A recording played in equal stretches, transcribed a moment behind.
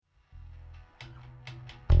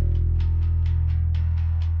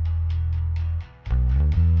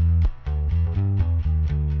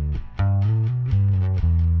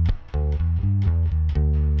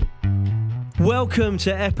Welcome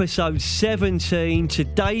to episode 17.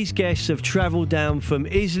 Today's guests have travelled down from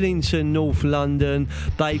Islington, North London.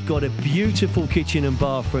 They've got a beautiful kitchen and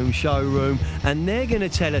bathroom showroom, and they're going to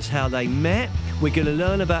tell us how they met. We're going to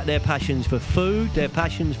learn about their passions for food, their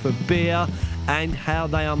passions for beer, and how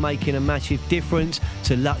they are making a massive difference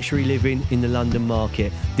to luxury living in the London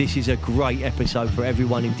market. This is a great episode for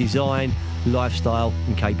everyone in design, lifestyle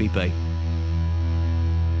and KBB.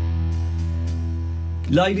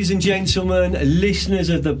 Ladies and gentlemen, listeners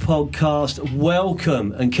of the podcast,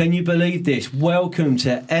 welcome. And can you believe this? Welcome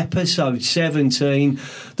to episode 17.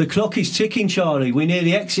 The clock is ticking, Charlie. We're near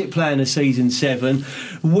the exit plan of season 7.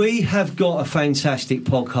 We have got a fantastic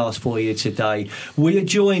podcast for you today. We are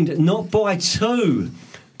joined not by two.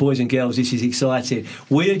 Boys and girls, this is exciting.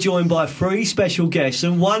 We are joined by 3 special guests,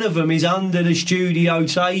 and one of them is under the studio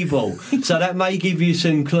table. So that may give you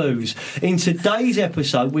some clues. In today's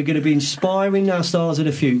episode, we're going to be inspiring our stars of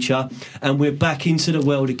the future, and we're back into the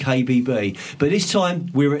world of KBB. But this time,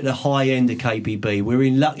 we're at the high end of KBB. We're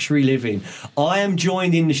in luxury living. I am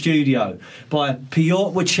joined in the studio by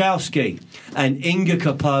Piotr Wojciechowski and Inga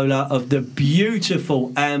Kopala of the beautiful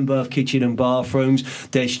Amberth Kitchen and Bathrooms.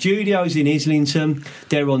 Their studio's in Islington.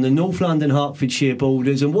 They're on the North London Hertfordshire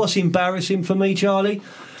borders, and what's embarrassing for me, Charlie,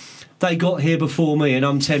 they got here before me and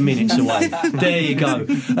I'm 10 minutes away. There you go.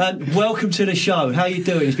 Welcome to the show. How are you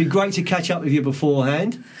doing? It's been great to catch up with you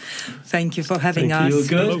beforehand. Thank you for having us. You're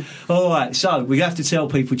good. Hello. All right, so we have to tell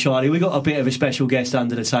people, Charlie, we've got a bit of a special guest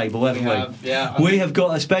under the table, haven't we? Yeah. We have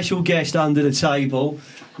got a special guest under the table.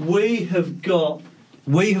 We have got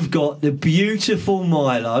the beautiful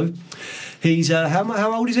Milo. He's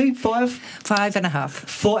how old is he?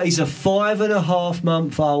 5.5. He's a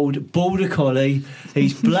 5.5-month-old border collie.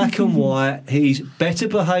 He's black and white. He's better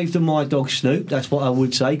behaved than my dog Snoop. That's what I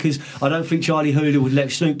would say, because I don't think Charlie Hooler would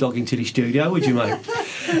let Snoop Dogg into the studio, would you, mate?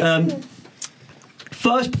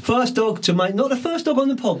 First dog to make, not the first dog on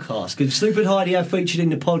the podcast, because Snoop and Heidi have featured in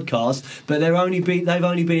the podcast, but they've only been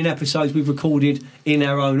in episodes we've recorded in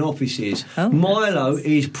our own offices. Oh, Milo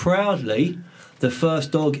is proudly the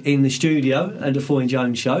first dog in the studio and the Foy and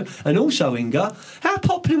Jones show. And also, Inga, how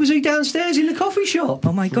popular was he downstairs in the coffee shop?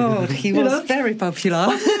 Oh my God, he was very popular.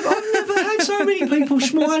 I've never had so many people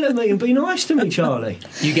smile at me and be nice to me, Charlie.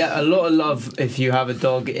 You get a lot of love if you have a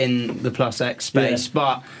dog in the Plus X space,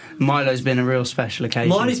 but Milo's been a real special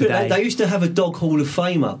occasion today. They used to have a dog hall of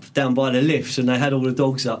fame up down by the lifts, and they had all the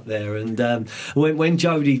dogs up there. And when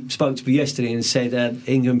Jodie spoke to me yesterday and said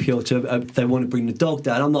Inga and Piotr, they want to bring the dog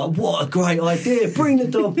down, I'm like, what a great idea, bring the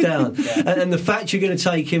dog down. and the fact you're going to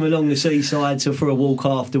take him along the seaside for a walk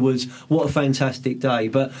afterwards, what a fantastic day.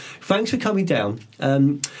 But thanks for coming down.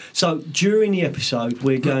 So during the episode,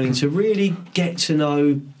 we're going to really get to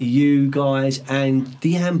know you guys and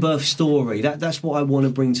the Amberth story. That's what I want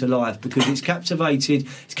to bring to life, because it's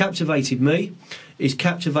captivated me, it's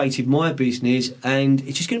captivated my business, and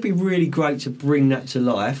it's just going to be really great to bring that to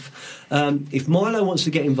life. If Milo wants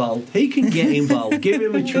to get involved, he can get involved. Give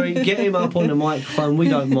him a treat, get him up on the microphone, we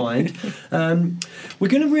don't mind. We're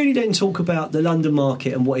going to really then talk about the London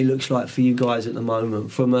market and what it looks like for you guys at the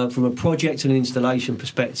moment, from a project and installation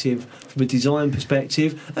perspective, from a design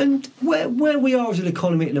perspective, and where we are as an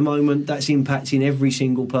economy at the moment that's impacting every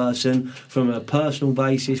single person from a personal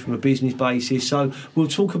basis, from a business basis. So we'll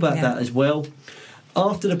talk about that as well.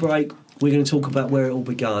 After the break, we're going to talk about where it all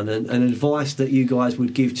began and advice that you guys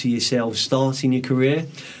would give to yourselves starting your career,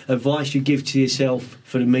 advice you give to yourself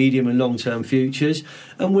for the medium and long-term futures,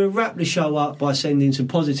 and we'll wrap the show up by sending some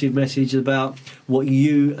positive messages about what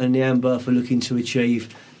you and the Amberth are looking to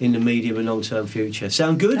achieve in the medium and long-term future.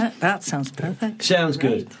 Sound good? That sounds perfect. Sounds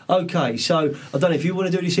good. Okay, so I don't know if you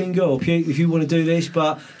want to do this, Inga, or if you want to do this,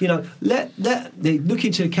 but let look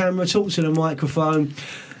into the camera, talk to the microphone.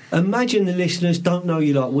 Imagine the listeners don't know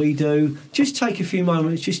you like we do. Just take a few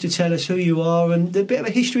moments just to tell us who you are and a bit of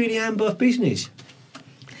a history of the Amberth business.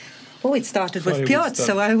 Oh, it started with Piotr,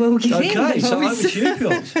 so I will give him the voice. So over to you,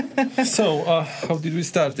 Piotr. So, how did we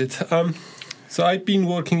start it? So I've been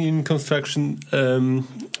working in construction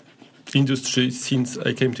industry since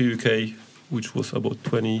I came to UK, which was about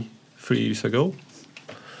 23 years ago,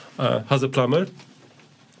 as a plumber.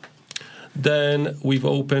 Then we've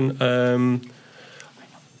opened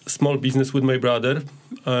small business with my brother,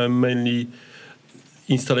 mainly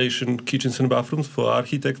installation kitchens and bathrooms for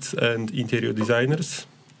architects and interior designers.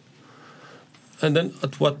 And then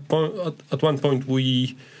at one point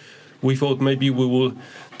we thought maybe we will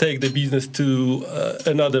take the business to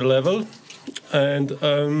another level, and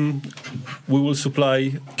we will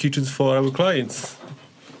supply kitchens for our clients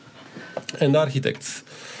and architects.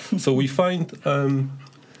 So we find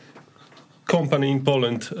company in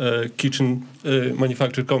Poland, kitchen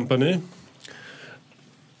manufacturer company,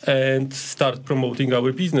 and start promoting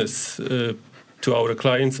our business to our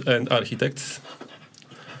clients and architects.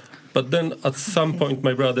 But then at some point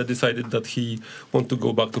my brother decided that he wanted to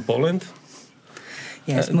go back to Poland.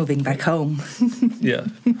 Yes, moving back home. Yeah.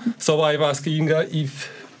 So I've asked Inga if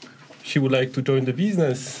she would like to join the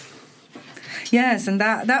business. Yes, and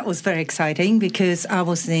that was very exciting because I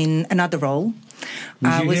was in another role.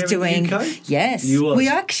 I was doing. In the UK? Yes, you was. We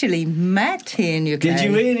actually met here in UK. Did you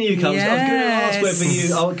meet in the UK? Yes.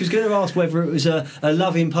 I was going to ask whether it was a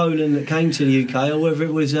love in Poland that came to the UK, or whether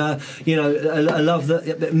it was a love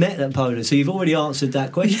that met at Poland. So you've already answered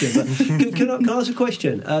that question. But can I ask a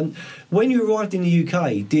question? When you arrived in the UK,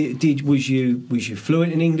 was you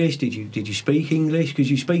fluent in English? Did you speak English? Because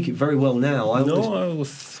you speak it very well now. I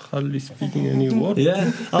was hardly speaking any word.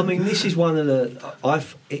 Yeah, I mean, this is one of the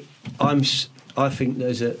I think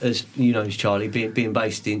as you know, Charlie, being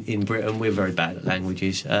based in Britain, we're very bad at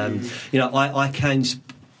languages. I can.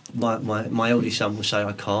 My oldest son will say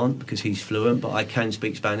I can't because he's fluent, but I can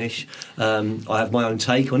speak Spanish. I have my own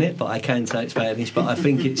take on it, but I can take Spanish. But I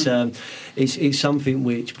think it's something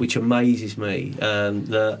which amazes me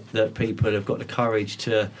that people have got the courage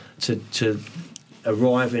to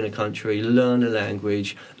arrive in a country, learn a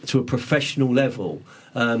language to a professional level.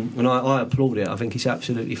 And I applaud it. I think it's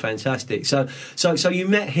absolutely fantastic. So you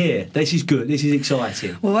met here. This is good. This is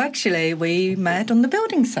exciting. Well, actually, we met on the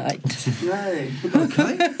building site. Right.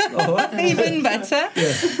 Okay. All right. Even better.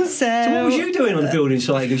 Yeah. So what was you doing on the building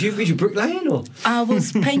site? Was you bricklaying or? I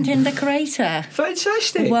was painting and decorator.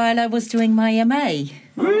 Fantastic. While I was doing my MA.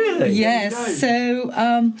 Really? Yes. So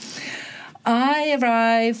I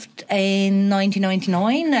arrived in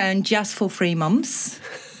 1999 and just for 3 months.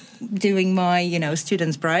 Doing my,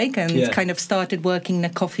 students' break and kind of started working in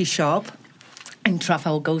a coffee shop in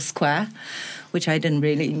Trafalgar Square, which I didn't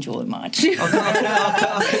really enjoy much. I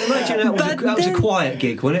can imagine that was a quiet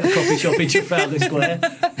gig, wasn't it? A coffee shop in Trafalgar Square.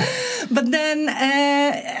 But then,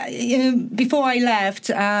 before I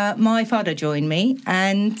left, my father joined me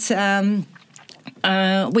and...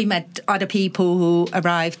 we met other people who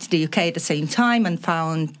arrived to the UK at the same time and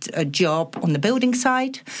found a job on the building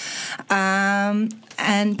site.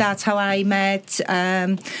 And that's how I met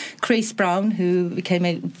Chris Brown, who became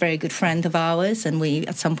a very good friend of ours, and we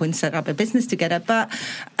at some point set up a business together. But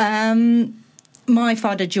my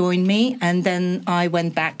father joined me, and then I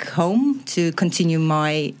went back home to continue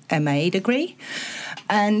my MA degree.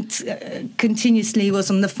 And continuously was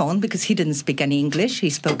on the phone because he didn't speak any English. He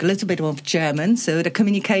spoke a little bit of German, so the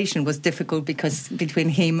communication was difficult because between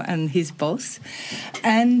him and his boss.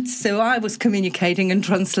 And so I was communicating and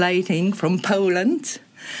translating from Poland.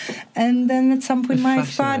 And then at some point my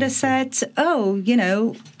father said,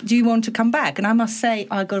 do you want to come back? And I must say,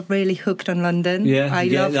 I got really hooked on London. Yeah, I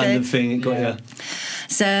loved London it. Thing, it got you.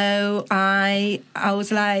 So I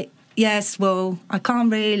was like, yes, well, I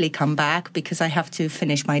can't really come back because I have to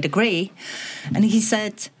finish my degree. And he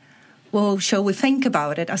said, well, shall we think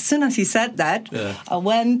about it? As soon as he said that, I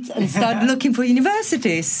went and started looking for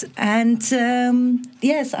universities. And,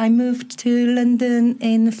 yes, I moved to London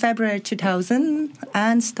in February 2000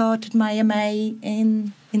 and started my MA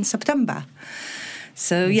in September.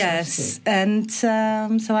 So, yes, and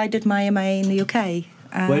so I did my MA in the UK.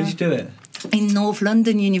 Where did you do it? In North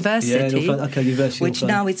London University, University which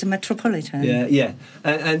now it's a metropolitan. Yeah.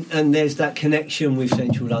 And there's that connection with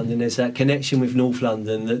Central London. There's that connection with North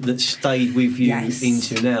London that stayed with you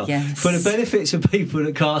into now. Yes. For the benefits of people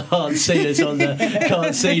that can't see us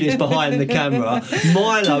can't see this behind the camera,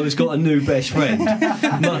 Milo has got a new best friend.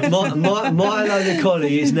 Milo the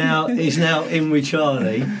collie is now in with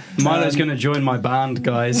Charlie. Milo's going to join my band,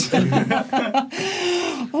 guys.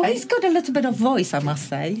 Well, he's got a little bit of voice, I must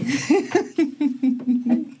say.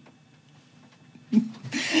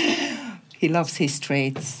 He loves his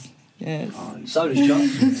treats. Yes. So does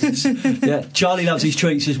Charlie. Yeah, Charlie loves his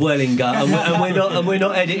treats as well, Inga, and we're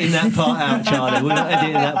not editing that part out, Charlie. We're not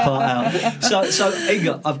editing that part out. So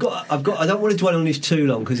Inga, I've got. I don't want to dwell on this too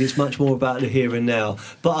long because it's much more about the here and now.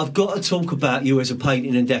 But I've got to talk about you as a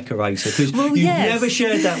painting and decorator because you've never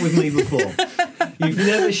shared that with me before. You've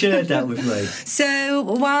never shared that with me. So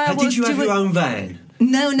while did you have your own van?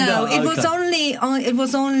 No. It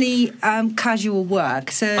was only casual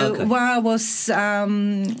work. So while I was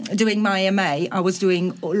doing my MA, I was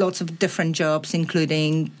doing lots of different jobs,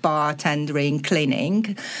 including bartending,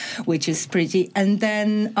 cleaning, which is pretty. And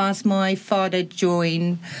then as my father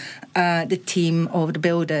joined the team of the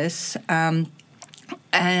builders,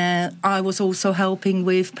 I was also helping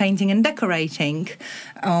with painting and decorating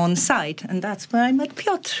on site, and that's where I met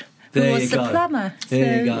Piotr. who There was you the go. plumber.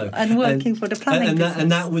 There you go. And working for the plumbing business.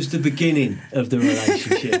 And that was the beginning of the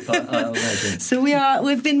relationship, I imagine. So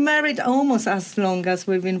we've been married almost as long as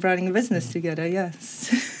we've been running a business together,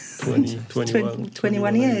 yes.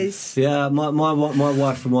 21 years. Yeah, my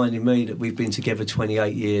wife reminded me that we've been together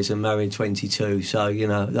 28 years and married 22. So, you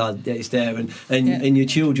know, it's there. And your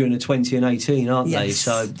children are 20 and 18, aren't they?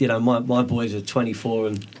 So, you know, my boys are 24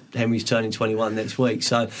 and Henry's turning 21 next week.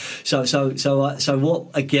 So what,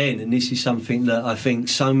 again, and this is something that I think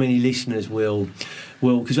so many listeners will,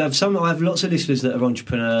 because I have lots of listeners that are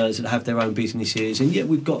entrepreneurs that have their own businesses, and yet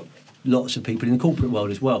we've got lots of people in the corporate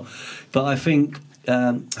world as well. But I think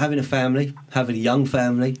having a family, having a young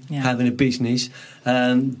family, having a business,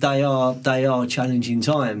 they are challenging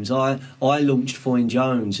times. I launched Foyne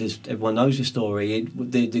Jones, as everyone knows the story.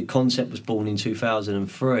 The concept was born in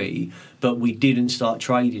 2003, but we didn't start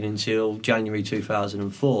trading until January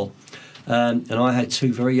 2004. And I had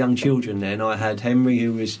two very young children then. I had Henry,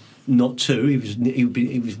 who was not two, he was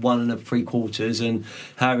 1 3/4, and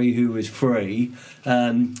Harry, who was 3.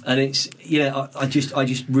 And it's, I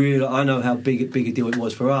just really, I know how big a deal it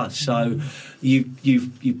was for us. So your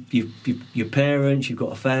parents, you've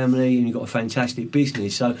got a family, and you've got a fantastic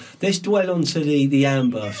business. So let's dwell onto the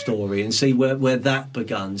Amber story and see where that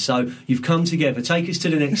began. So you've come together. Take us to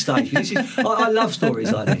the next stage. I love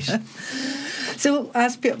stories like this. So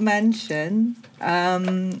as Piotr mentioned,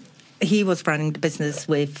 he was running the business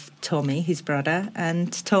with Tommy, his brother,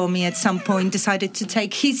 and Tommy at some point decided to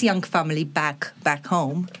take his young family back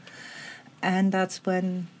home. And that's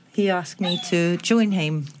when he asked me to join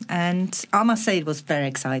him. And I must say it was very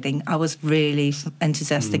exciting. I was really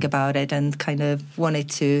enthusiastic about it and kind of wanted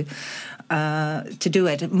to do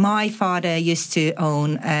it. My father used to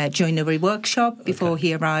own a joinery workshop before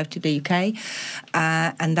he arrived to the UK,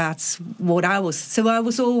 and that's what I was. So I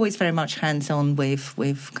was always very much hands-on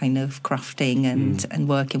with kind of crafting and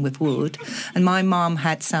working with wood. And my mum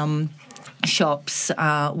had some shops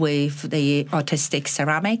with the artistic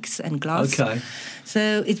ceramics and glass. Okay.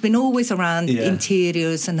 So it's been always around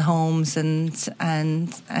interiors and homes, and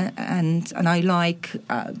I like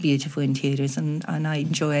beautiful interiors, and I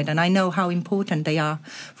enjoy it, and I know how important they are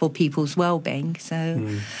for people's well-being. So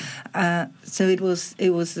it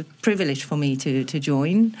was a privilege for me to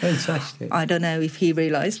join. Fantastic. I don't know if he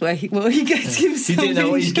realised what he gets himself into. You didn't know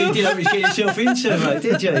what he's getting himself into, mate,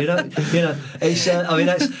 did you? You know, it's. I mean,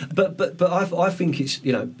 that's. But I think it's,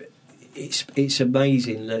 it's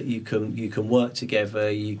amazing that you can work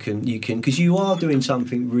together. You can because you are doing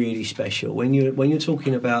something really special when you're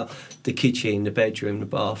talking about the kitchen, the bedroom, the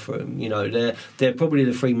bathroom. They're probably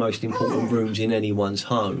the 3 most important rooms in anyone's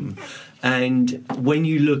home. And when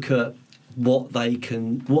you look at what they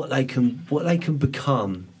can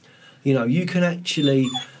become, you can actually.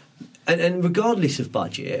 And regardless of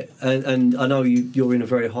budget, and I know you're in a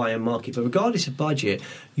very high-end market, but regardless of budget,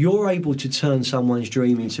 you're able to turn someone's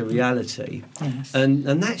dream into reality. Yes. And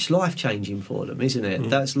that's life-changing for them, isn't it?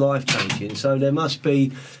 That's life-changing. So there must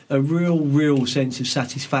be a real sense of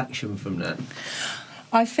satisfaction from that.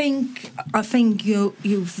 I think you're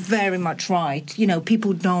very much right.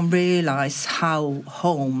 People don't realise how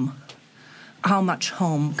much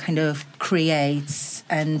home kind of creates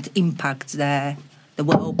and impacts the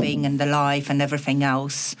well-being and the life and everything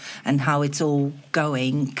else, and how it's all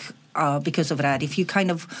going because of that. If you kind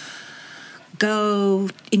of go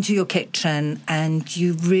into your kitchen and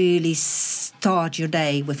you really start your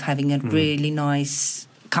day with having a really nice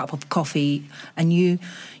cup of coffee, and you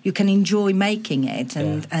can enjoy making it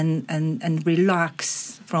and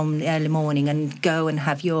relax from the early morning and go and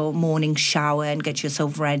have your morning shower and get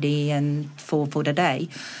yourself ready and for the day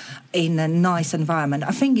in a nice environment,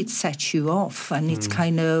 I think it sets you off, and it's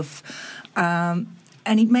kind of and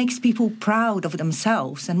it makes people proud of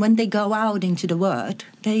themselves, and when they go out into the world,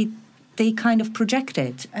 they kind of project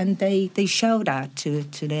it, and they show that to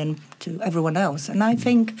everyone else, and I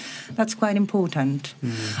think that's quite important.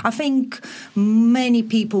 I think many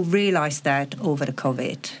people realised that over the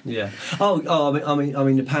COVID. Yeah. I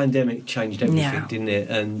mean, the pandemic changed everything, didn't it?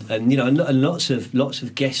 And lots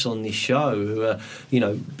of guests on this show who are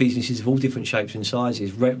businesses of all different shapes and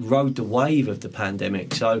sizes rode the wave of the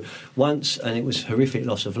pandemic. So and it was horrific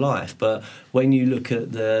loss of life, but when you look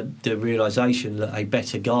at the realisation that a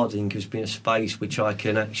better garden gives me a space which I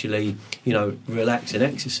can actually relax and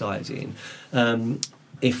exercise in,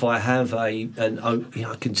 if I have I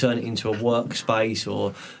can turn it into a workspace,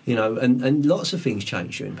 or and lots of things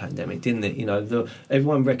changed during the pandemic, didn't it?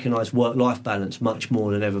 Everyone recognised work-life balance much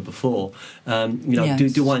more than ever before.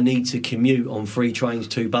 Yes. Do I need to commute on 3 trains,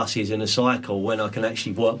 2 buses, and a cycle when I can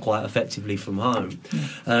actually work quite effectively from home?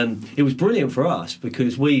 It was brilliant for us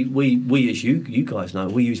because we as you guys know,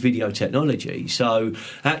 we use video technology. So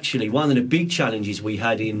actually, one of the big challenges we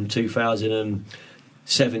had in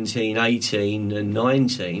 2017, 18 and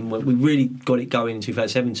 19, we really got it going in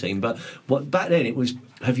 2017, but back then it was,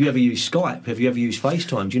 have you ever used Skype? Have you ever used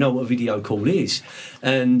FaceTime? Do you know what a video call is?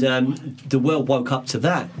 And the world woke up to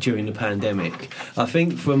that during the pandemic. I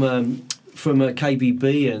think from a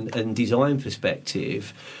KBB and design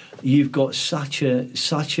perspective, you've got such a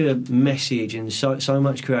message and so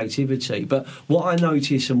much creativity. But what I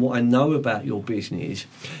notice and what I know about your business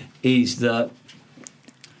is that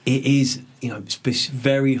it is, it's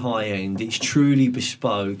very high end. It's truly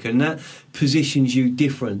bespoke, and that positions you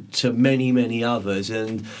different to many, many others.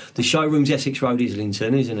 And the showroom's Essex Road,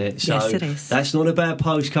 Islington, isn't it? So yes, it is. That's not a bad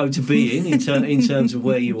postcode to be in terms of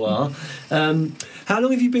where you are. How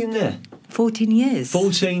long have you been there? 14 years.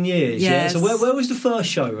 14 years, yes. Yeah. So where was the first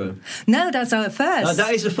showroom? No, that's our first.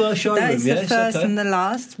 That is the first showroom, that is yes? the first okay. and the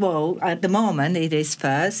last. Well, at the moment, it is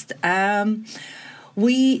first.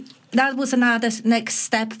 That was another next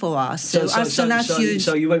step for us. So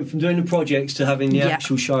you went from doing the projects to having the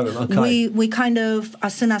actual showroom. Okay. We kind of,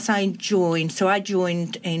 as soon as I joined. So I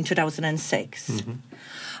joined in 2006,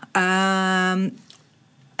 and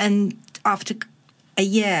after a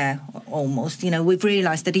year almost, we've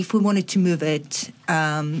realised that if we wanted to move it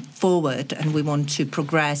forward and we want to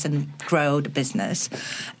progress and grow the business,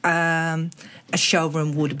 a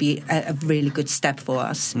showroom would be a really good step for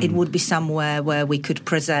us. It would be somewhere where we could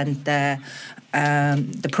present the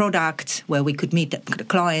product, where we could meet the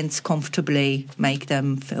clients comfortably, make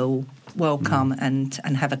them feel welcome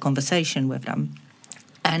and have a conversation with them.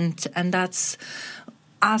 And that's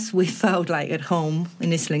us. We felt like at home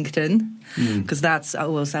in Islington, because that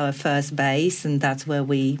was our first base, and that's where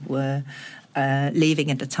we were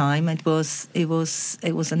living at the time. It was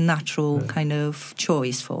a natural kind of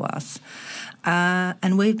choice for us.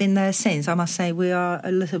 And we've been there since. I must say we are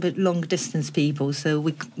a little bit long-distance people, so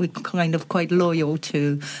we're kind of quite loyal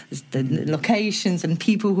to the locations and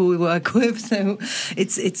people who we work with. So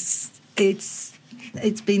it's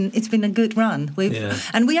been a good run.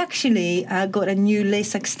 And we actually got a new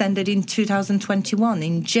lease extended in 2021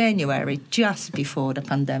 in January, just before the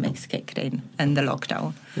pandemic kicked in and the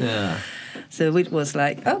lockdown. Yeah. So it was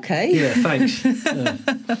like, okay. Yeah, thanks. I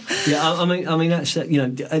mean that's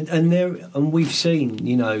and we've seen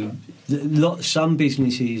some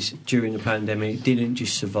businesses during the pandemic didn't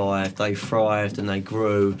just survive; they thrived and they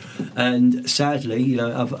grew. And sadly,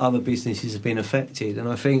 other businesses have been affected. And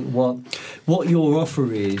I think what your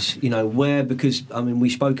offer is, because we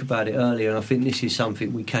spoke about it earlier, and I think this is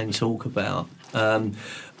something we can talk about.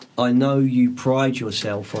 I know you pride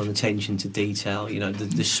yourself on attention to detail.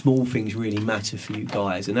 The small things really matter for you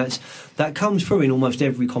guys, and that comes through in almost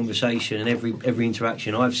every conversation and every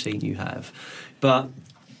interaction I've seen you have. But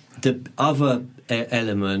the other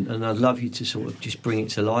element, and I'd love you to sort of just bring it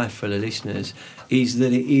to life for the listeners, is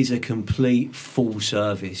that it is a complete full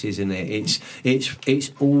service, isn't it?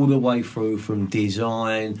 It's all the way through, from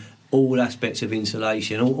design, all aspects of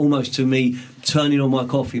installation, almost to me turning on my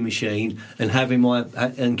coffee machine and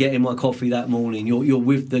getting my coffee that morning. You're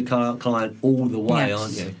with the client all the way, yes.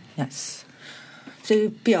 aren't you? Yes.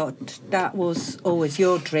 So Piotr, that was always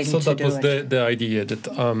your dream. So to that was the idea that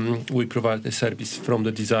we provide a service from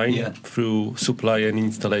the design through supply and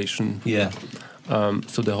installation. Yeah.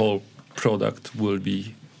 So the whole product will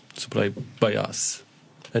be supplied by us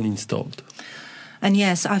and installed. And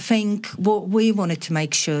yes, I think what we wanted to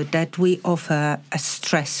make sure that we offer a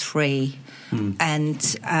stress-free and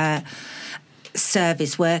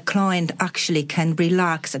service where client actually can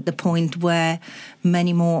relax at the point where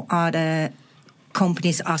many more other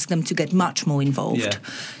companies ask them to get much more involved. Yeah.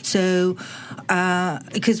 So,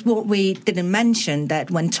 because what we didn't mention,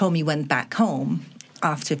 that when Tommy went back home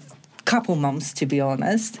after couple months, to be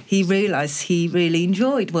honest, he realised he really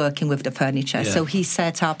enjoyed working with the furniture. So he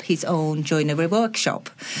set up his own joinery workshop.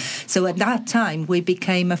 So at that time, we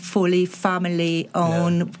became a fully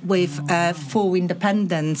family-owned with full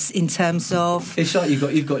independence in terms of... It's like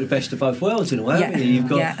you've got the best of both worlds in a way, haven't you? You've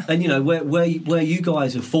got, and where you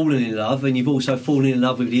guys have fallen in love, and you've also fallen in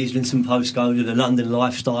love with the Islington postcode and the London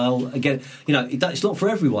lifestyle. Again, it's not for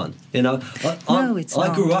everyone. No, it's not.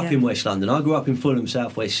 I grew up in West London. I grew up in Fulham,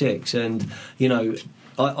 South West 6. And,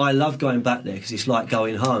 I love going back there because it's like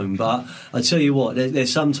going home. But I tell you what,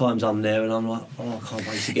 there's sometimes I'm there and I'm like, I can't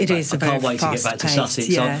wait to get back. I can't wait to get back to Sussex.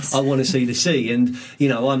 Yes. I want to see the sea, and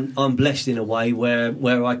I'm blessed in a way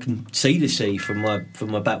where I can see the sea from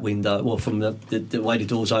my back window, or from the way the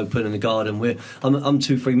doors open in the garden. Where I'm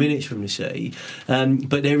 2-3 minutes from the sea,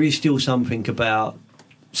 but there is still something about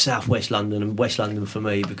Southwest London and West London for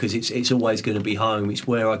me, because it's always going to be home. It's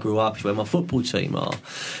where I grew up. It's where my football team are.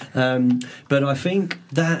 But I think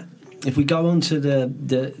that if we go on to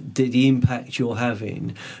the impact you're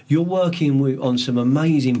having, you're working on some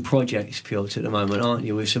amazing projects, Piotr, at the moment, aren't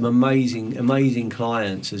you? With some amazing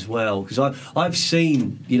clients as well. Because I've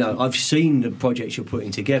seen the projects you're putting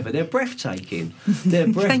together. They're breathtaking. They're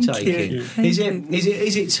breathtaking. Is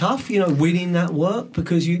it tough, winning that work?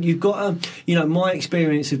 Because you've got my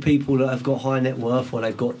experience of people that have got high net worth, or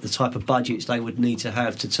they've got the type of budgets they would need to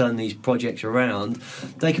have to turn these projects around.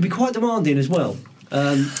 They can be quite demanding as well.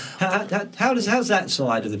 How's that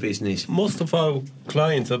side of the business? Most of our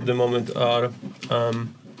clients at the moment are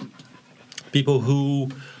people who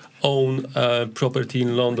own a property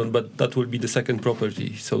in London, but that will be the second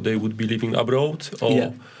property. So they would be living abroad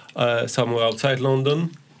or somewhere outside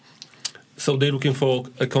London. So they're looking for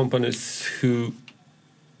companies who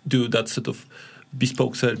do that sort of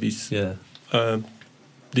bespoke service,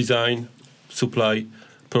 design, supply,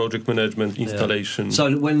 project management, installation. Yeah.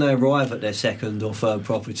 So when they arrive at their second or third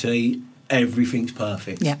property, everything's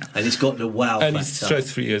perfect. Yeah. And it's got the wow and factor. it's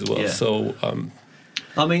stress-free as well. Yeah. So,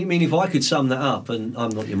 I mean, if I could sum that up, and I'm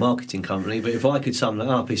not your marketing company, but if I could sum that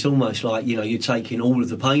up, it's almost like you're taking all of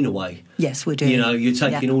the pain away. Yes, we do. You're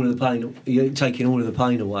taking all of the pain. You're taking all of the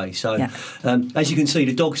pain away. So, as you can see,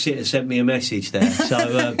 the dog sitter sent me a message there.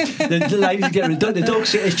 So, the ladies and gentlemen, the dog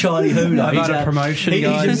sitter's Charlie Hula. I've had a promotion,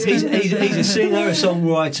 guys. He's a singer, a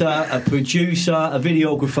songwriter, a producer, a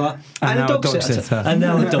videographer, and a dog sitter, and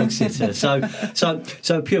now a dog sitter. So,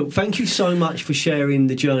 Piotr, thank you so much for sharing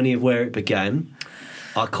the journey of where it began.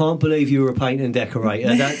 I can't believe you were a painter and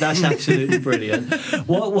decorator. That's absolutely brilliant.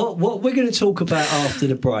 What we're going to talk about after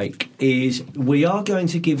the break is we are going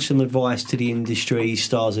to give some advice to the industry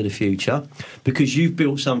stars of the future, because you've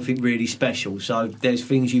built something really special. So there's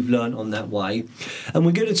things you've learnt on that way. And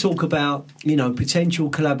we're going to talk about,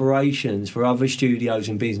 potential collaborations for other studios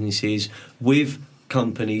and businesses with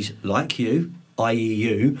companies like you, i.e.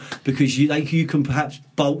 you, because you can perhaps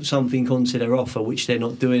bolt something onto their offer which they're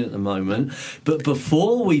not doing at the moment. But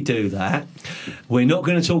before we do that, we're not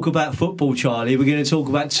going to talk about football, Charlie. We're going to talk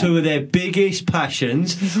about two of their biggest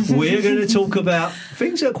passions. We're going to talk about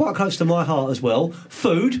things that are quite close to my heart as well,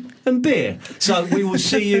 food and beer. So we will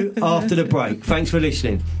see you after the break. Thanks for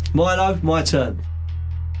listening. Milo, my turn.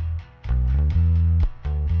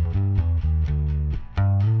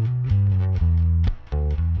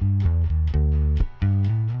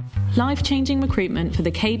 Life-changing recruitment for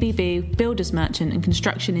the KBB, builders merchant and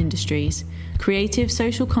construction industries, creative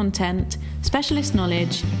social content, specialist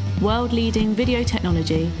knowledge, world-leading video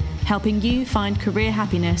technology, helping you find career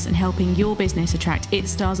happiness and helping your business attract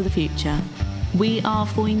its stars of the future. We are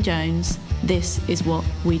Foyne Jones. This is what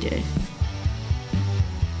we do.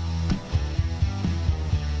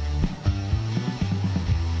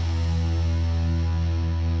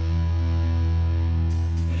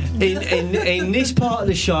 In this part of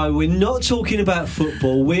the show, we're not talking about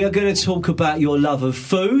football. We are going to talk about your love of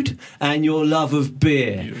food and your love of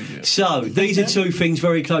beer. Yeah. So these are two things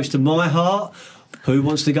very close to my heart. Who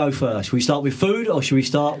wants to go first? Should we start with food or should we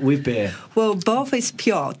start with beer? Well, both is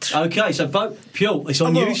Piotr. Okay, so both. Piotr, it's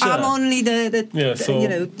on you, sir. I'm only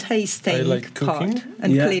the tasting like part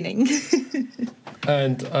and cleaning.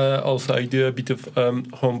 And also I do a bit of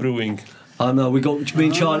home brewing. I know me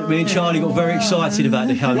and Charlie got very excited about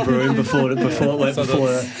the home brewing before.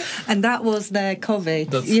 And that was the COVID.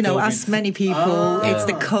 COVID. As many people, it's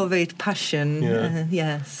the COVID passion. Yeah.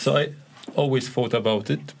 Yes. So I always thought about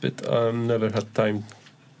it, but never had time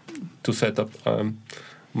to set up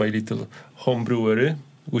my little home brewery,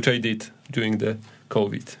 which I did during the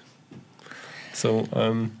COVID. So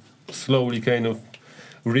slowly kind of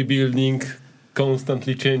rebuilding,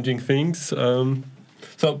 constantly changing things.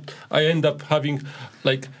 So I end up having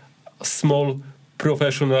like a small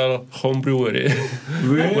professional home brewery.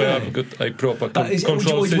 Really? Where I've got a proper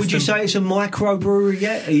control system. Would you say it's a microbrewery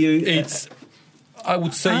yet? I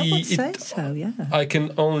would say so, yeah. I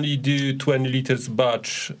can only do 20 liters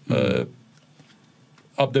batch at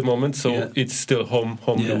the moment, so it's still home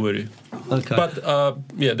brewery. Okay. But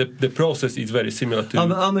the process is very similar to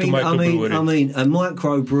microbrewery. I mean, a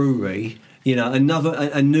microbrewery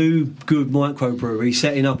a new good microbrewery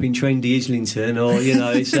setting up in trendy Islington, or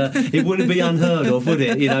it wouldn't be unheard of, would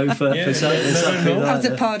it? For something like as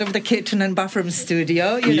a part of the kitchen and bathroom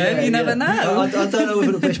studio, you never know. I don't know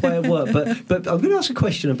whether the best way it works, but I'm going to ask a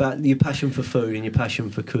question about your passion for food and your passion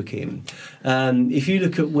for cooking. If you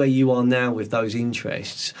look at where you are now with those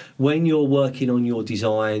interests, when you're working on your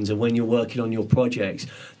designs and when you're working on your projects,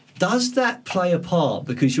 does that play a part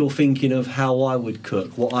because you're thinking of how I would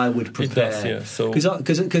cook, what I would prepare? It does, yeah. So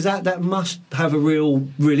because that must have a real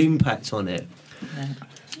impact on it.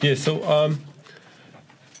 Yeah. So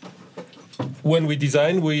when we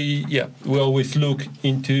design, we always look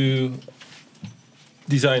into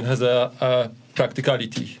design has a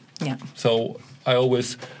practicality. Yeah. So I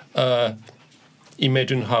always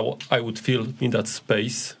imagine how I would feel in that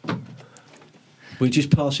space. We're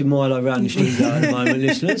just passing Milo around the studio at the moment,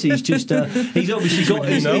 listeners. He's just he's obviously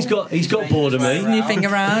he's got bored of me. Sniffing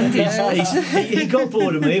around. He got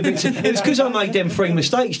bored of me. It was because I made them 3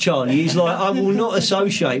 mistakes, Charlie. He's like, I will not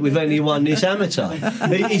associate with anyone this amateur.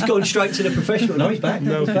 He's gone straight to the professional. No, he's back.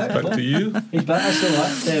 No, he's back to you. He's back. That's all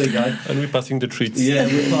right. There we go. And we're passing the treats. Yeah,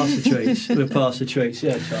 we're past the treats. We're past the treats.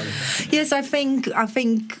 Yeah, Charlie. Yes, I think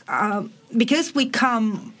because we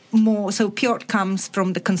come more. So Piotr comes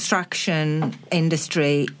from the construction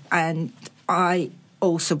industry, and I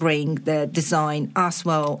also bring the design as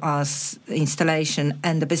well as installation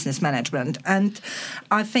and the business management. And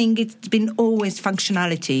I think it's been always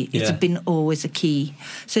functionality. It's been always a key.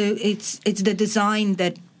 So it's the design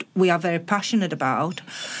that we are very passionate about.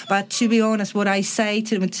 But to be honest, what I say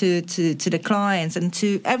to the clients and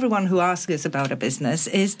to everyone who asks us about a business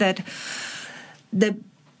is that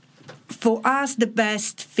for us, the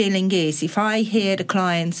best feeling is if I hear the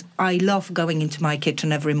clients, I love going into my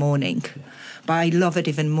kitchen every morning, but I love it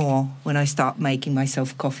even more when I start making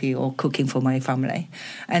myself coffee or cooking for my family.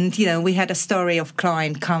 And, we had a story of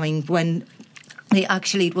client coming when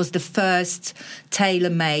it was the first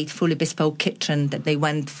tailor-made, fully bespoke kitchen that they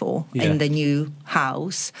went for in the new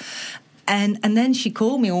house. And then she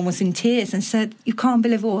called me almost in tears and said, you can't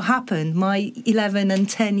believe what happened. My 11 and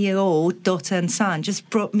 10-year-old daughter and son just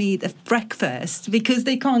brought me the breakfast because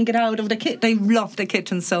they can't get out of the kitchen. They love the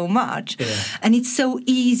kitchen so much. Yeah. And it's so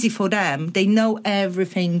easy for them. They know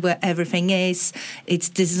everything, where everything is. It's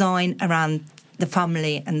designed around the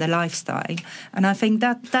family and the lifestyle, and I think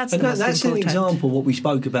that's most important. An example of what we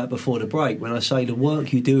spoke about before the break. When I say the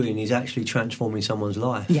work you're doing is actually transforming someone's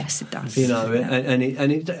life. Yes, it does. And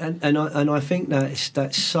I think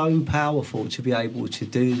that's so powerful to be able to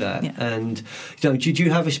do that. Yeah. And did you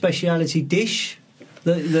have a speciality dish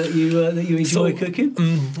that you enjoy cooking?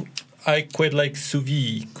 I quite like sous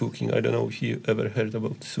vide cooking. I don't know if you ever heard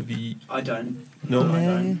about sous vide. I don't. No, I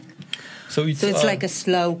don't. So it's like a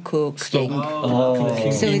slow cook. Slow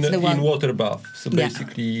cooking so it's the one in water bath. So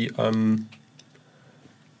basically, I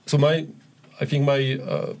think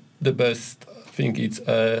the best thing is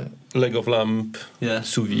a leg of lamb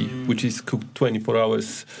sous vide, which is cooked 24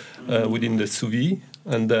 hours within the sous vide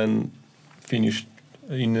and then finished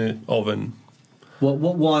in the oven. What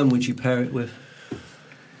wine would you pair it with?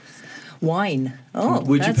 Wine.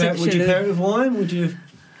 Would you pair it with wine? Would you?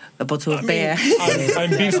 A bottle of beer.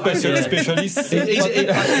 I'm beer specialist. I'm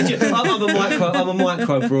a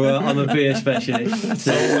micro brewer. I'm a beer specialist.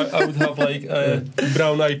 So I would have like a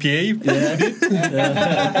brown IPA. Yeah.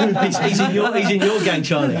 He's in your gang,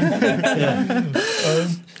 Charlie. Yeah.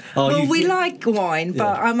 We like wine,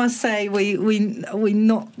 but I must say we're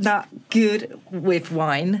not that good with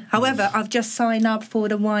wine. However, I've just signed up for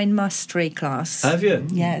the wine mastery class. Have you?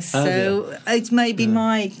 Yes. It's maybe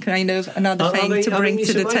my kind of another thing to bring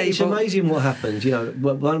to the table. It's amazing what happens.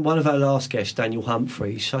 One of our last guests, Daniel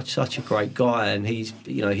Humphrey, such a great guy, and he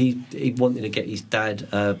wanted to get his dad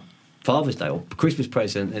Father's Day or Christmas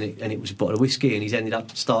present, and it was a bottle of whiskey, and he's ended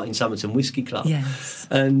up starting Somerton Whiskey Club. Yes.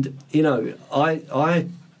 And I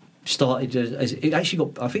started as it actually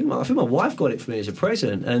got. I think my wife got it for me as a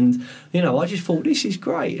present, and I just thought this is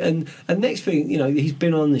great. And next thing, he's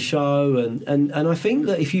been on the show, and I think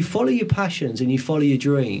that if you follow your passions and you follow your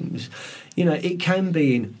dreams, it can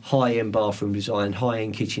be in high-end bathroom design,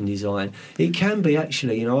 high-end kitchen design. It can be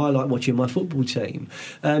actually, I like watching my football team,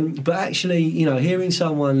 but actually, hearing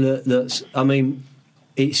someone that's,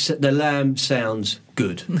 it's the lamb sounds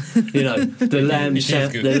good. You know, the lamb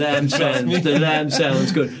sounds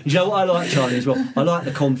good. You know what I like, Charlie, as well? I like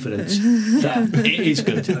the confidence. That it is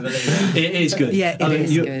good. It is good. Yeah,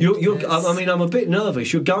 I mean, I'm a bit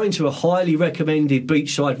nervous. You're going to a highly recommended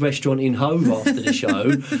beachside restaurant in Hove after the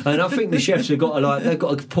show, and I think the chefs have got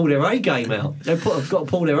to pull their A game out. They've got to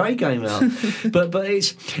pull their A game out. But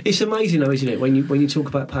it's amazing though, isn't it? When you talk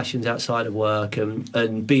about passions outside of work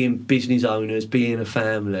and being business owners, being a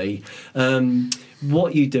family.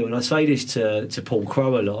 What you do, and I say this to Paul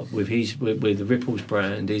Crowe a lot with the Ripples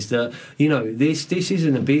brand, is that, you know, this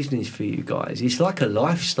isn't a business for you guys. It's like a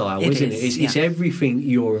lifestyle, isn't it? It's everything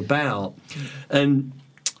you're about, and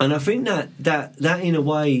I think that in a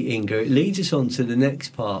way, Inga, it leads us on to the next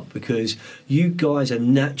part, because you guys are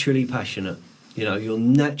naturally passionate. You know, you're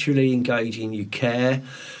naturally engaging. You care.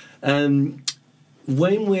 When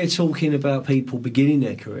we're talking about people beginning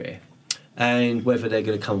their career, and whether they're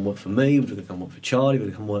going to come and work for me, whether they're going to come work for Charlie, whether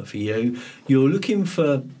they're going to come work for you, you're looking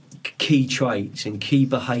for key traits and key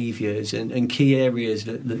behaviours and key areas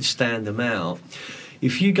that stand them out.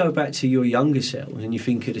 If you go back to your younger self and you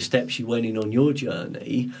think of the steps you went in on your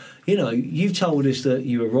journey, you know, you've told us that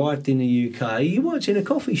you arrived in the UK, you worked in a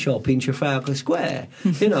coffee shop in Trafalgar Square,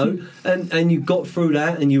 you know, and you got through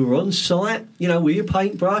that, and you were on site, you know, with your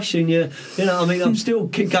paintbrush, and you know, I mean, I'm still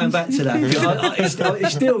keep going back to that.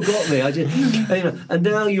 It's still got me. And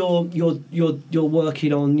now you're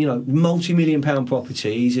working on, you know, multi-million-pound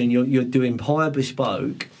properties, and you're doing high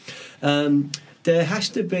bespoke. There has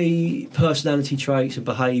to be personality traits and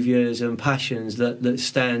behaviours and passions that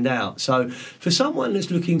stand out. So for someone that's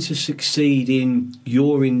looking to succeed in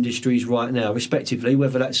your industries right now, respectively,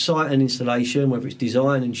 whether that's site and installation, whether it's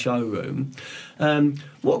design and showroom,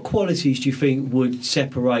 what qualities do you think would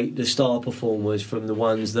separate the star performers from the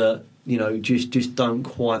ones that, you know, just don't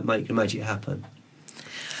quite make the magic happen?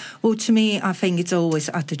 Well, to me, I think it's always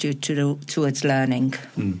attitude towards learning.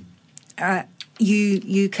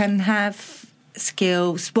 You can have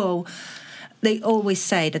skills. Well, they always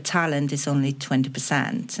say the talent is only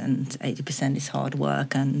 20% and 80% is hard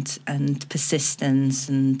work and persistence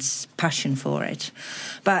and passion for it.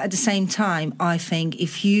 But at the same time, I think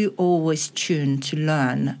if you always tune to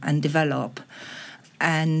learn and develop,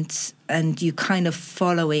 and you kind of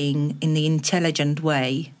following in the intelligent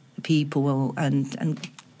way people will and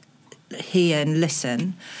hear and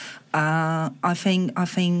listen, I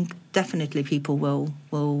think definitely people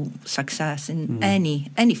will success in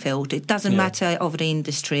any field. It doesn't matter of the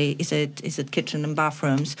industry. Is it kitchen and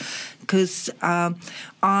bathrooms? Because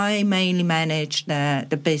I mainly manage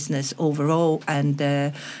the business overall and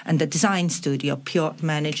the design studio. Piotr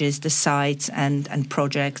manages the sites and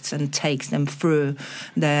projects and takes them through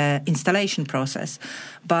the installation process.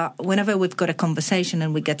 But whenever we've got a conversation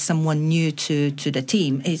and we get someone new to the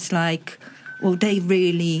team, it's like, well, they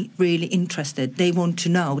really, really interested. They want to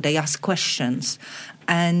know. They ask questions.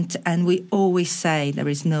 And we always say there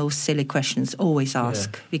is no silly questions. Always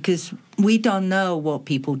ask. Because we don't know what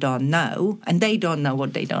people don't know. And they don't know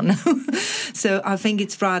what they don't know. So I think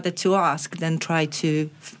it's rather to ask than try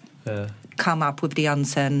to come up with the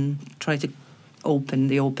answer and try to open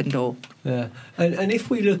the open door. Yeah, and if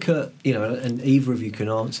we look at, you know, and either of you can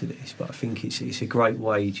answer this, but I think it's a great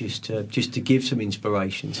way just to give some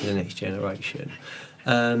inspiration to the next generation.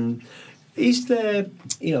 Is there,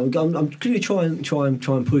 you know, I'm going to try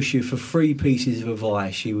and push you for 3 pieces of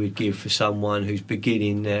advice you would give for someone who's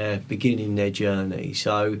beginning their journey.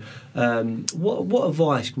 So, what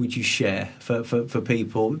advice would you share for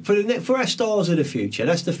people for our stars of the future?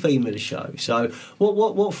 That's the theme of the show. So,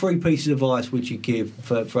 what 3 pieces of advice would you give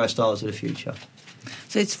for our stars of the future?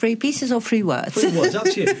 So it's 3 pieces or 3 words? 3 words, up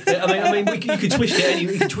to you. I mean, you could twist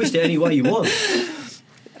it any way you want.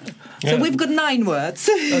 So we've got 9 words.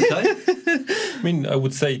 Okay. I mean, I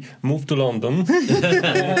would say move to London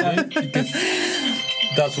because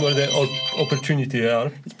that's where the opportunity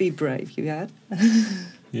are. Be brave, you had.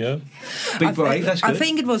 Yeah. Be brave, that's good. I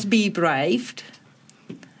think it was be brave.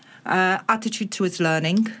 Attitude towards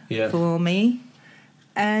learning for me.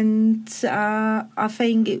 And I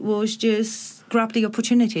think it was just grab the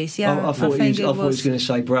opportunities. Yeah, I thought he was going to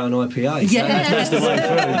say brown IPA. Yeah, that's the way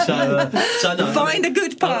through. So no, find a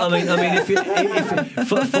good partner. I mean, if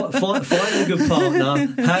find a good partner,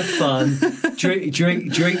 have fun,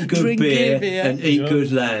 drink good beer, and eat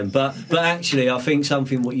good lamb. But actually, I think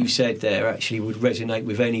something what you said there actually would resonate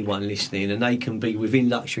with anyone listening, and they can be within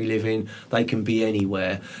luxury living. They can be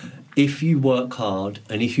anywhere. if you work hard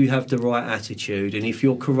and if you have the right attitude and if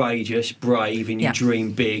you're courageous, brave, and you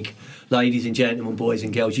dream big, ladies and gentlemen, boys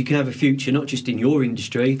and girls, you can have a future not just in your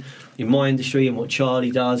industry, in my industry, and what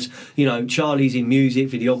Charlie does. You know, Charlie's in music,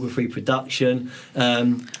 videography, production.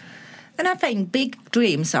 And I think big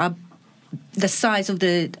dreams are the size of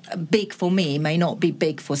the big for me may not be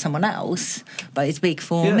big for someone else, but it's big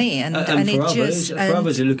for me. And for it others, just for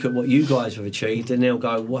others who look at what you guys have achieved and they'll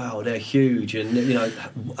go, wow, they're huge, and you know,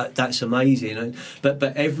 that's amazing. And but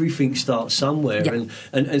everything starts somewhere. Yeah.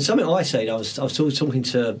 And something I said, I was talking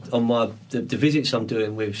to on the visits I'm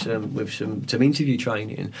doing with some interview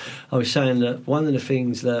training. I was saying that one of the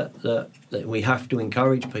things that we have to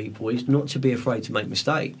encourage people is not to be afraid to make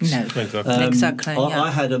mistakes. No, exactly.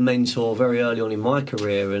 I had a mentor very early on in my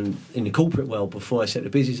career and in the corporate world before I set the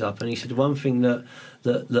business up, and he said the one thing that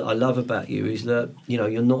I love about you is that, you know,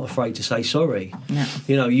 you're not afraid to say sorry. No.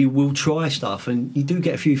 You know, you will try stuff, and you do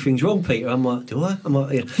get a few things wrong, Peter. I'm like, do I? I'm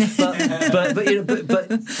like,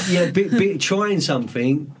 yeah. Trying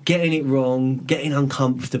something, getting it wrong, getting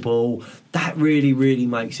uncomfortable, that really, really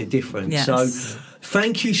makes a difference. Yes. So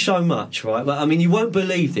thank you so much, right? But I mean, you won't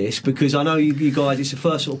believe this because I know you guys, it's the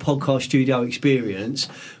first sort of podcast studio experience.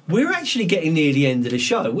 We're actually getting near the end of the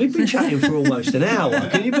show. We've been chatting for almost an hour.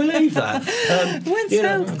 Can you believe that? Went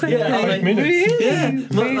so quickly.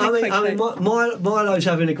 Milo's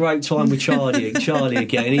having a great time with Charlie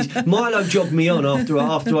again. Milo jogged me on after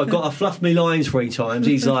I fluffed my lines 3 times.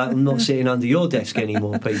 He's like, I'm not sitting under your desk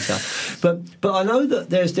anymore, Peter. But I know that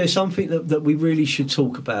there's something that we really should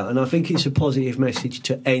talk about, and I think it's a positive message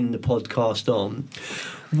to end the podcast on.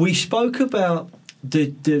 We spoke about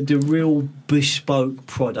the real bespoke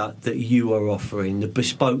product that you are offering, the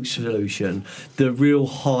bespoke solution, the real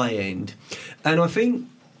high end. And I think,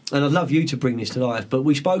 and I'd love you to bring this to life, but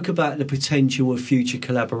we spoke about the potential of future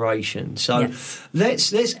collaboration. So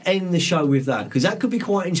let's end the show with that, because that could be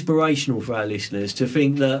quite inspirational for our listeners to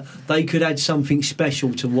think that they could add something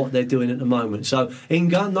special to what they're doing at the moment. So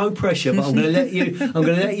Inga, no pressure, but I'm going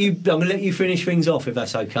to let you finish things off, if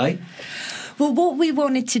that's okay. Well, what we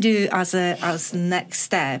wanted to do as next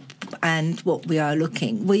step, and what we are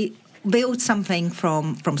looking, we built something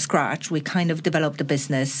from scratch. We kind of developed a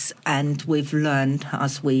business, and we've learned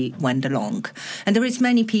as we went along. And there is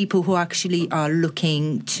many people who actually are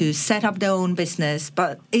looking to set up their own business,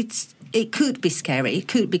 but it could be scary. It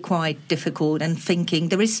could be quite difficult, and thinking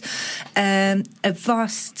there is a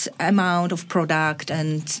vast amount of product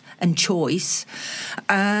and choice.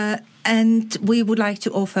 And we would like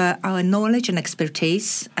to offer our knowledge and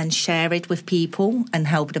expertise and share it with people and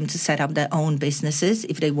help them to set up their own businesses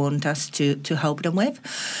if they want us to help them with.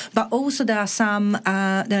 But also there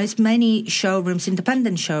is many showrooms,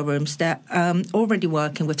 independent showrooms, that are already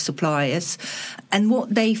working with suppliers. And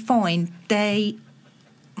what they find, they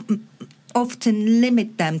often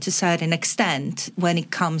limit them to a certain extent when it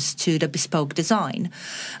comes to the bespoke design.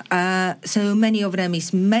 So many of them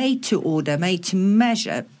is made to order, made to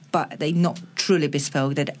measure, but they're not truly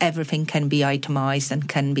bespoke, that everything can be itemized and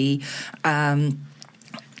can be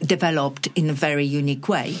developed in a very unique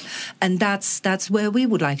way. And that's where we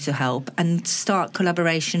would like to help and start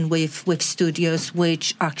collaboration with studios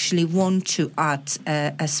which actually want to add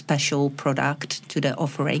a special product to the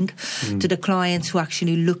offering, to the clients who are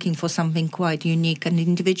actually looking for something quite unique and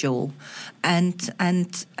individual, and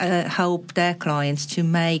help their clients to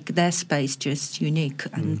make their space just unique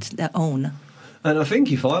and their own. And I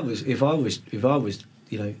think if I was,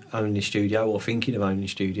 you know, owning a studio or thinking of owning a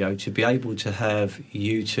studio, to be able to have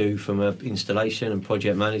you two from an installation and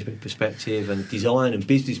project management perspective and design and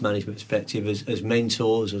business management perspective as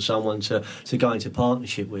mentors or someone to go into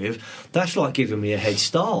partnership with, that's like giving me a head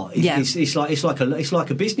start. It's like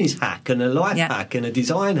a business hack and a life hack and a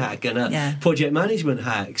design hack and a project management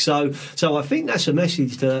hack. So I think that's a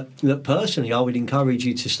message that personally I would encourage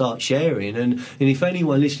you to start sharing. And if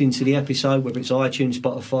anyone listening to the episode, whether it's iTunes,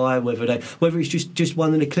 Spotify, whether it's just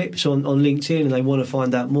one of the clips on LinkedIn and they want to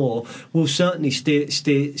find out more, we'll certainly steer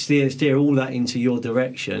all that into your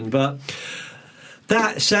direction. But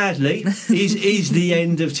that, sadly, is the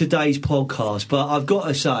end of today's podcast. But I've got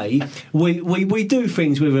to say, we do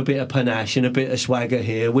things with a bit of panache and a bit of swagger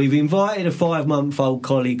here. We've invited a 5-month-old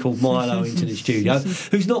collie called Milo into the studio,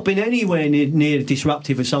 who's not been anywhere near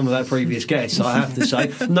disruptive as some of our previous guests, I have to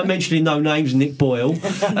say. I'm not mentioning no names, Nick Boyle.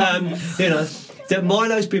 You know, that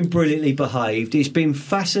Milo's been brilliantly behaved. It's been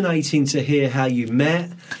fascinating to hear how you met,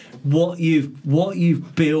 what you've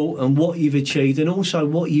built and what you've achieved, and also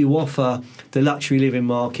what you offer the luxury living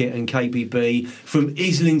market and KBB from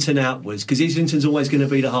Islington outwards, because Islington's always going to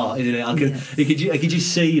be the heart, isn't it? I could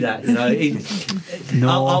just see that, you know.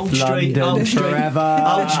 Old Street,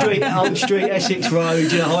 Essex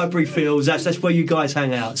Road, you know, Highbury Fields. That's where you guys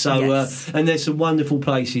hang out. So, and there's some wonderful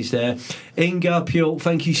places there. Inga, Piotr,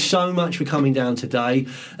 thank you so much for coming down today.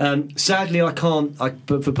 Sadly,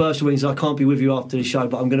 but for personal reasons, I can't be with you after the show.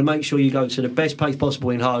 But I'm going to make sure you go to the best place possible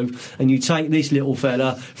in Hove, and you take this little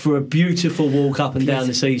fella for a beautiful walk up and down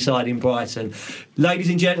the seaside in Brighton. Ladies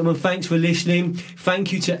and gentlemen, thanks for listening.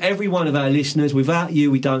 Thank you to every one of our listeners. Without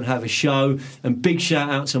you, we don't have a show. And big shout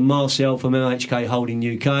out to Marcel from MHK Holding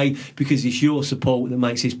UK, because it's your support that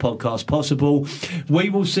makes this podcast possible. We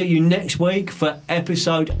will see you next week for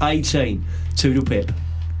episode 18. Toodle pip.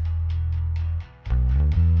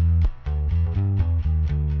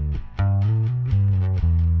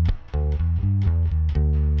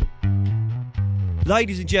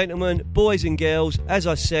 Ladies and gentlemen, boys and girls, as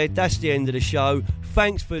I said, that's the end of the show.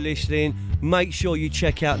 Thanks for listening. Make sure you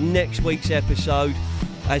check out next week's episode,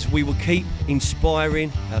 as we will keep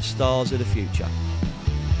inspiring our stars of the future.